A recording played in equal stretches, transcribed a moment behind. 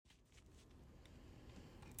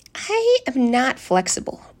I am not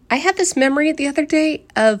flexible. I had this memory the other day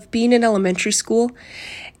of being in elementary school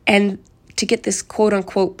and to get this quote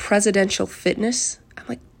unquote presidential fitness. I'm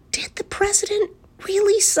like, did the president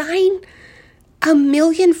really sign 1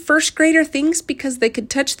 million first grader things because they could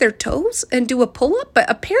touch their toes and do a pull-up? But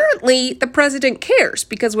apparently the president cares,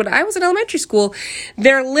 because when I was in elementary school,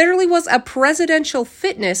 there literally was a presidential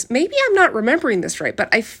fitness. Maybe I'm not remembering this right,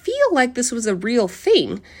 but I feel like this was a real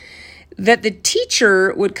thing, that the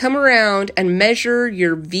teacher would come around and measure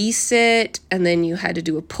your V-sit, and then you had to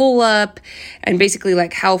do a pull-up, and basically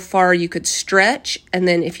like how far you could stretch. And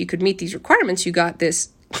then if you could meet these requirements, you got this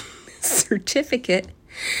certificate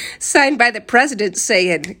signed by the president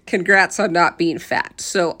saying, congrats on not being fat.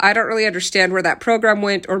 So I don't really understand where that program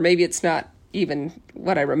went, or maybe it's not even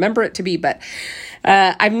what I remember it to be, but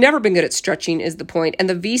I've never been good at stretching is the point. And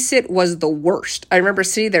the V-sit was the worst. I remember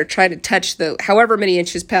sitting there trying to touch the however many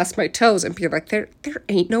inches past my toes and being like, there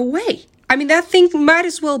ain't no way. I mean, that thing might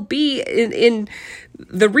as well be in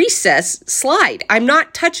the recess slide. I'm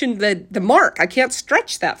not touching the mark. I can't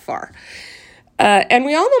stretch that far. And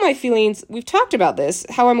we all know my feelings. We've talked about this,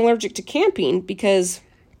 how I'm allergic to camping, because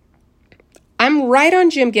I'm right on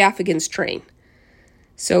Jim Gaffigan's train.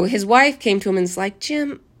 So his wife came to him and was like,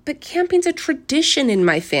 Jim, but camping's a tradition in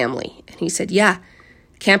my family. And he said, yeah,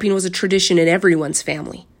 camping was a tradition in everyone's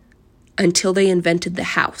family until they invented the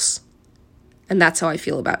house. And that's how I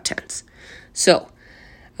feel about tents. So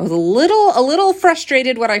I was a little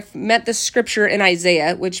frustrated when I met this scripture in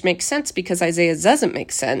Isaiah, which makes sense because Isaiah doesn't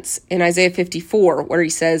make sense, in Isaiah 54, where he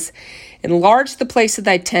says, enlarge the place of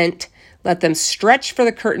thy tent, let them stretch for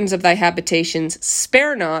the curtains of thy habitations,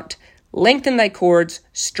 spare not, lengthen thy cords,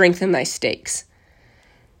 strengthen thy stakes.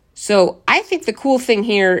 So I think the cool thing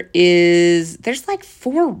here is there's like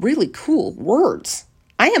 4 really cool words.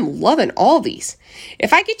 I am loving all these.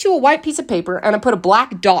 If I get you a white piece of paper and I put a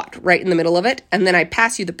black dot right in the middle of it, and then I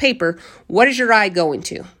pass you the paper, what is your eye going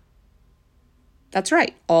to? That's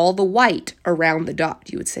right, all the white around the dot.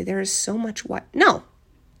 You would say there is so much white. No,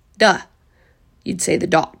 duh. You'd say the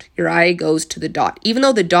dot. Your eye goes to the dot, even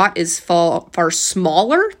though the dot is far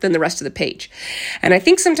smaller than the rest of the page. And I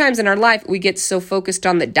think sometimes in our life, we get so focused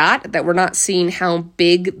on the dot that we're not seeing how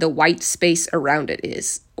big the white space around it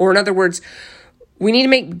is. Or in other words, we need to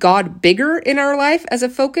make God bigger in our life as a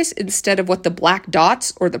focus instead of what the black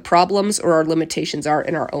dots or the problems or our limitations are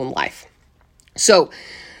in our own life. So,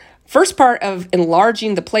 first part of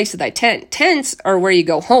enlarging the place of thy tent. Tents are where you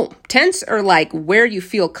go home. Tents are like where you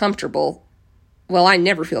feel comfortable. Well, I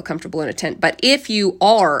never feel comfortable in a tent, but if you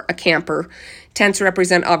are a camper, tents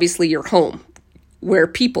represent obviously your home, where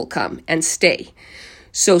people come and stay.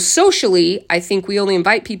 So socially, I think we only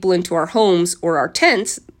invite people into our homes or our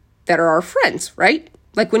tents that are our friends, right?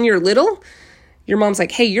 Like when you're little, your mom's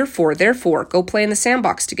like, hey, you're 4, they're 4, go play in the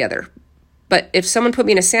sandbox together. But if someone put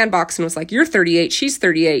me in a sandbox and was like, you're 38, she's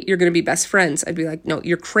 38, you're going to be best friends, I'd be like, no,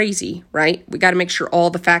 you're crazy, right? We got to make sure all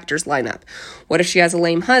the factors line up. What if she has a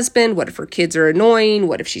lame husband? What if her kids are annoying?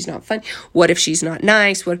 What if she's not fun? What if she's not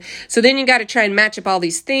nice? So then you got to try and match up all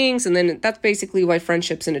these things. And then that's basically why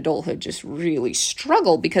friendships in adulthood just really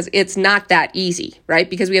struggle, because it's not that easy, right?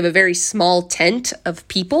 Because we have a very small tent of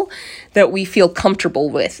people that we feel comfortable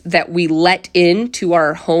with, that we let into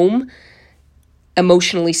our home,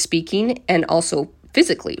 emotionally speaking, and also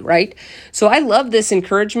physically, right? So I love this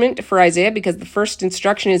encouragement for Isaiah, because the first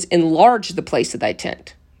instruction is enlarge the place of thy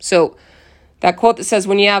tent. So that quote that says,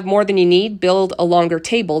 when you have more than you need, build a longer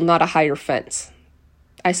table, not a higher fence.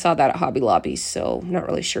 I saw that at Hobby Lobby, so I'm not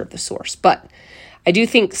really sure of the source. But I do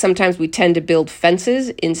think sometimes we tend to build fences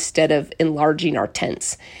instead of enlarging our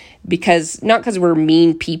tents. Not because we're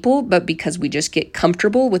mean people, but because we just get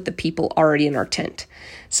comfortable with the people already in our tent.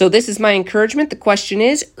 So this is my encouragement. The question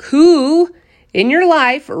is, who in your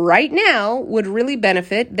life right now would really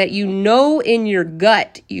benefit, that you know in your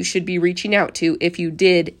gut you should be reaching out to if you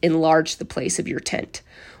did enlarge the place of your tent,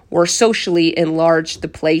 or socially enlarge the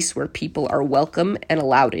place where people are welcome and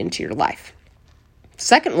allowed into your life?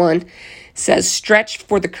 Second one says, stretch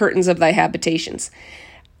for the curtains of thy habitations.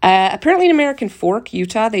 Apparently in American Fork,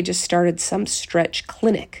 Utah, they just started some stretch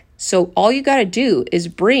clinic. So all you got to do is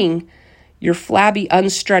bring your flabby,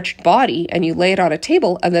 unstretched body and you lay it on a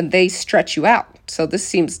table, and then they stretch you out. So this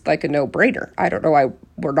seems like a no-brainer. I don't know why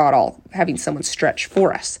we're not all having someone stretch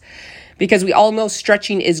for us, because we all know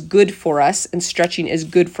stretching is good for us and stretching is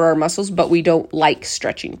good for our muscles, but we don't like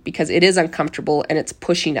stretching because it is uncomfortable and it's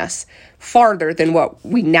pushing us farther than what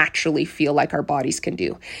we naturally feel like our bodies can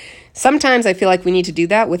do. Sometimes I feel like we need to do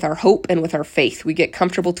that with our hope and with our faith. We get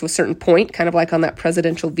comfortable to a certain point, kind of like on that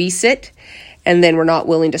presidential V-sit, and then we're not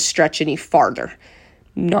willing to stretch any farther.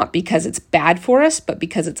 not because it's bad for us, but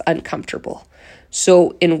because it's uncomfortable.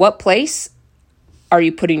 So in what place are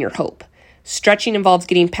you putting your hope? Stretching involves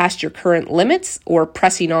getting past your current limits or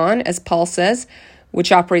pressing on, as Paul says,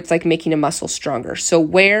 which operates like making a muscle stronger. So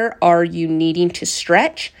where are you needing to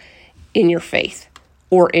stretch in your faith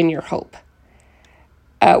or in your hope?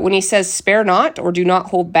 When he says spare not or do not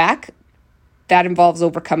hold back, that involves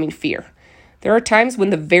overcoming fear. There are times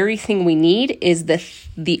when the very thing we need is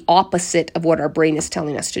the opposite of what our brain is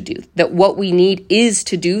telling us to do. That what we need is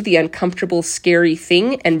to do the uncomfortable, scary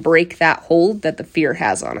thing and break that hold that the fear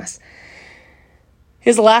has on us.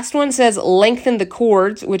 His last one says lengthen the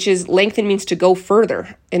cords, which is lengthen means to go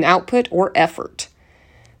further in output or effort.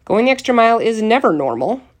 Going the extra mile is never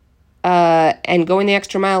normal, and going the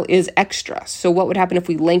extra mile is extra. So what would happen if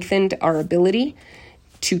we lengthened our ability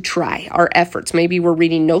to try, our efforts? Maybe we're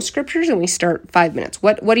reading no scriptures and we start 5 minutes.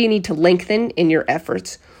 What do you need to lengthen in your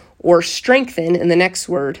efforts? Or strengthen, in the next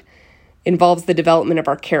word, involves the development of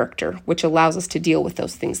our character, which allows us to deal with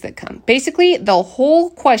those things that come. Basically, the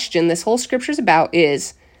whole question this whole scripture is about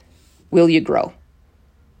is, will you grow?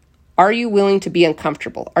 Are you willing to be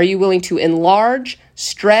uncomfortable? Are you willing to enlarge,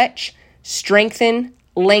 stretch, strengthen,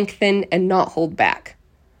 lengthen, and not hold back?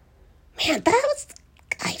 Man,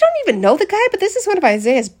 I don't even know the guy, but this is one of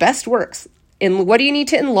Isaiah's best works. And what do you need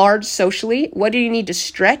to enlarge socially? What do you need to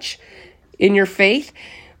stretch in your faith?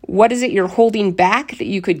 What is it you're holding back that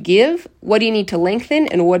you could give? What do you need to lengthen?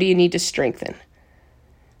 And what do you need to strengthen?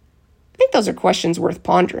 I think those are questions worth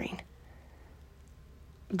pondering.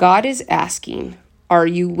 God is asking, are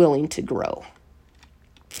you willing to grow?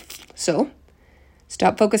 So,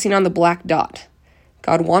 stop focusing on the black dot.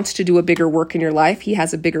 God wants to do a bigger work in your life. He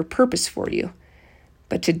has a bigger purpose for you.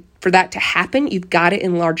 But for that to happen, you've got to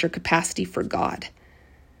enlarge your capacity for God.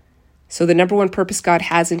 So the number one purpose God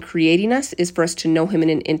has in creating us is for us to know him in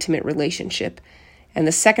an intimate relationship. And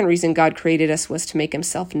the second reason God created us was to make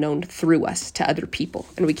himself known through us to other people.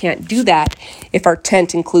 And we can't do that if our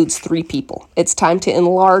tent includes 3 people. It's time to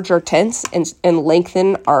enlarge our tents and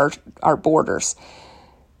lengthen our borders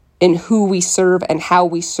in who we serve and how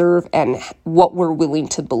we serve and what we're willing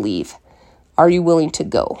to believe. Are you willing to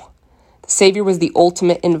go? The Savior was the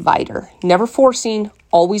ultimate inviter, never forcing,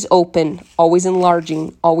 always open, always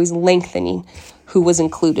enlarging, always lengthening who was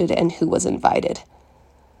included and who was invited.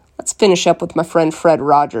 Let's finish up with my friend Fred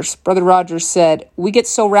Rogers. Brother Rogers said, we get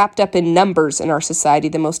so wrapped up in numbers in our society,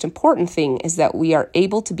 the most important thing is that we are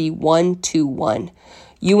able to be 1-to-1.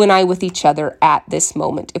 You and I with each other at this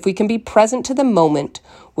moment. If we can be present to the moment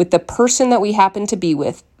with the person that we happen to be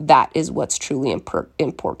with, that is what's truly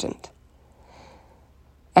important.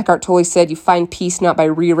 Eckhart Tolle said, you find peace not by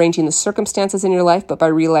rearranging the circumstances in your life, but by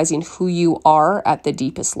realizing who you are at the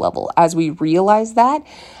deepest level. As we realize that,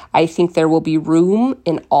 I think there will be room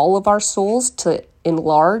in all of our souls to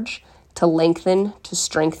enlarge, to lengthen, to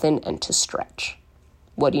strengthen, and to stretch.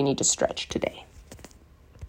 What do you need to stretch today?